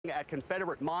at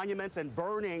Confederate monuments and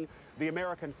burning the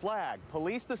American flag.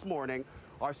 Police this morning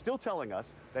are still telling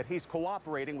us that he's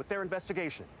cooperating with their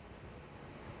investigation.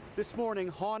 This morning,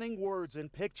 haunting words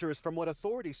and pictures from what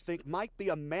authorities think might be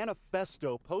a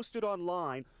manifesto posted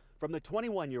online from the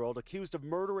 21-year-old accused of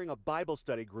murdering a Bible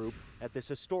study group at this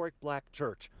historic black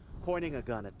church, pointing a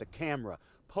gun at the camera,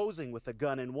 posing with the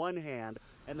gun in one hand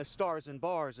and the stars and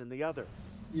bars in the other.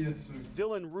 Yes, sir.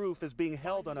 Dylan Roof is being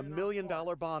held on $1 million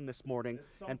bond this morning,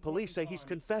 and police say he's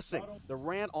confessing. The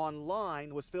rant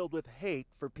online was filled with hate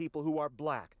for people who are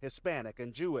black, Hispanic,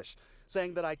 and Jewish,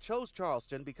 saying that I chose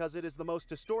Charleston because it is the most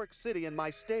historic city in my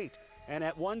state, and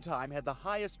at one time had the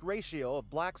highest ratio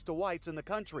of blacks to whites in the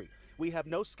country. We have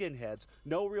no skinheads,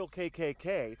 no real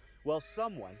KKK. Well,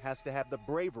 someone has to have the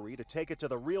bravery to take it to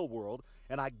the real world,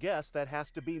 and I guess that has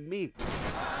to be me.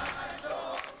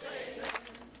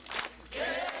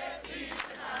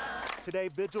 Today,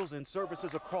 vigils and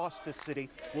services across the city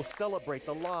will celebrate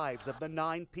the lives of the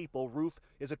 9 people Roof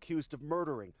is accused of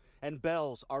murdering, and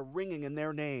bells are ringing in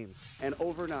their names. And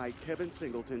overnight, Kevin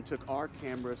Singleton took our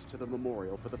cameras to the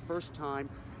memorial for the first time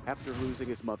after losing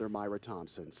his mother, Myra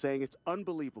Thompson, saying it's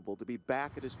unbelievable to be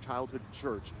back at his childhood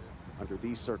church under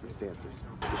these circumstances.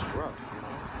 It's rough, you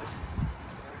know.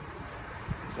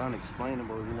 It's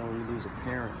unexplainable, you know, when you lose a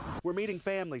parent. We're meeting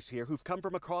families here who've come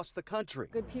from across the country.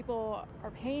 Good people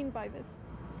are pained by this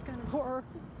kind of horror.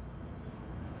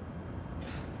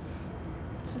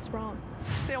 It's just wrong.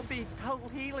 There'll be total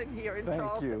healing here in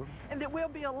Charleston. And there will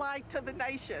be a light to the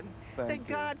nation. That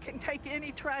God can take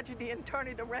any tragedy and turn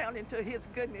it around into his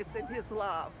goodness and his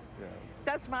love. Yeah.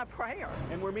 That's my prayer.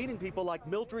 And we're meeting people like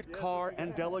Mildred Carr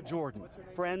and Della Jordan,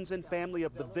 friends and family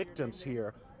of the victims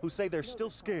here, who say they're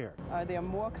still scared. Are there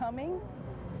more coming?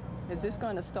 Is this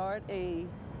going to start a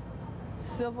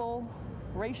civil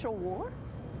racial war?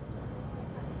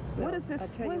 Well, what is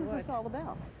this all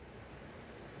about?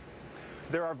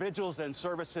 There are vigils and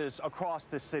services across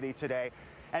the city today,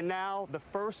 and now the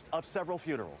first of several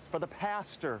funerals for the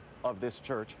pastor of this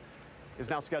church is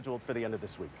now scheduled for the end of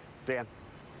this week. Dan.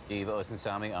 Steve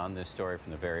Osensami on this story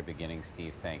from the very beginning.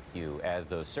 Steve, thank you. As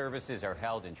those services are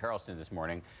held in Charleston this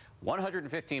morning,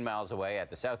 115 miles away at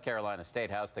the South Carolina State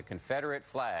House, the Confederate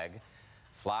flag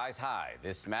flies high.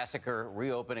 This massacre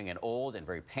reopening an old and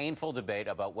very painful debate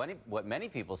about what many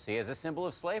people see as a symbol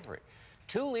of slavery.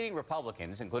 2 leading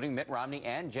Republicans, including Mitt Romney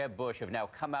and Jeb Bush, have now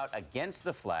come out against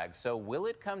the flag. So will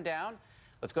it come down?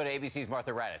 Let's go to ABC's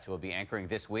Martha Raddatz, who will be anchoring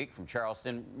this week from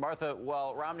Charleston. Martha,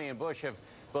 while Romney and Bush have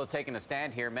both taken a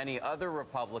stand here, many other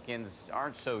Republicans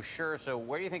aren't so sure. So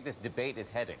where do you think this debate is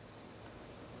heading?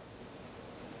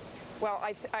 Well,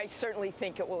 I certainly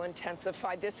think it will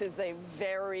intensify. This is a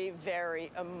very,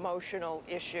 very emotional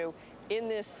issue in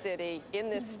this city, in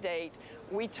this state.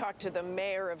 We talked to the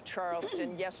mayor of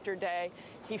Charleston yesterday.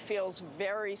 He feels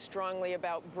very strongly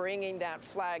about bringing that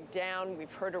flag down.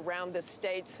 We've heard around the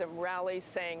state some rallies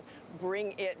saying,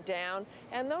 bring it down.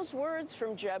 And those words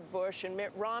from Jeb Bush and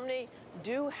Mitt Romney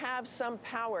do have some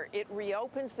power. It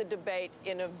reopens the debate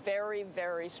in a very,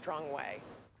 very strong way.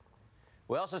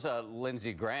 We also saw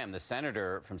Lindsey Graham, the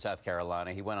senator from South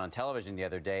Carolina. He went on television the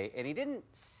other day, and he didn't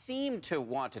seem to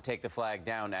want to take the flag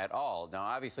down at all. Now,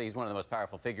 obviously, he's one of the most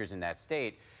powerful figures in that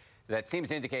state. That seems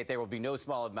to indicate there will be no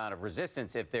small amount of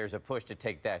resistance if there's a push to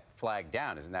take that flag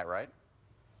down. Isn't that right?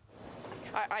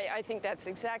 I think that's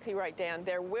exactly right, Dan.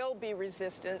 There will be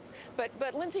resistance, but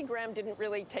Lindsey Graham didn't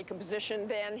really take a position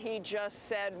then. He just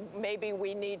said maybe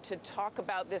we need to talk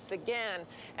about this again,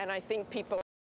 and I think people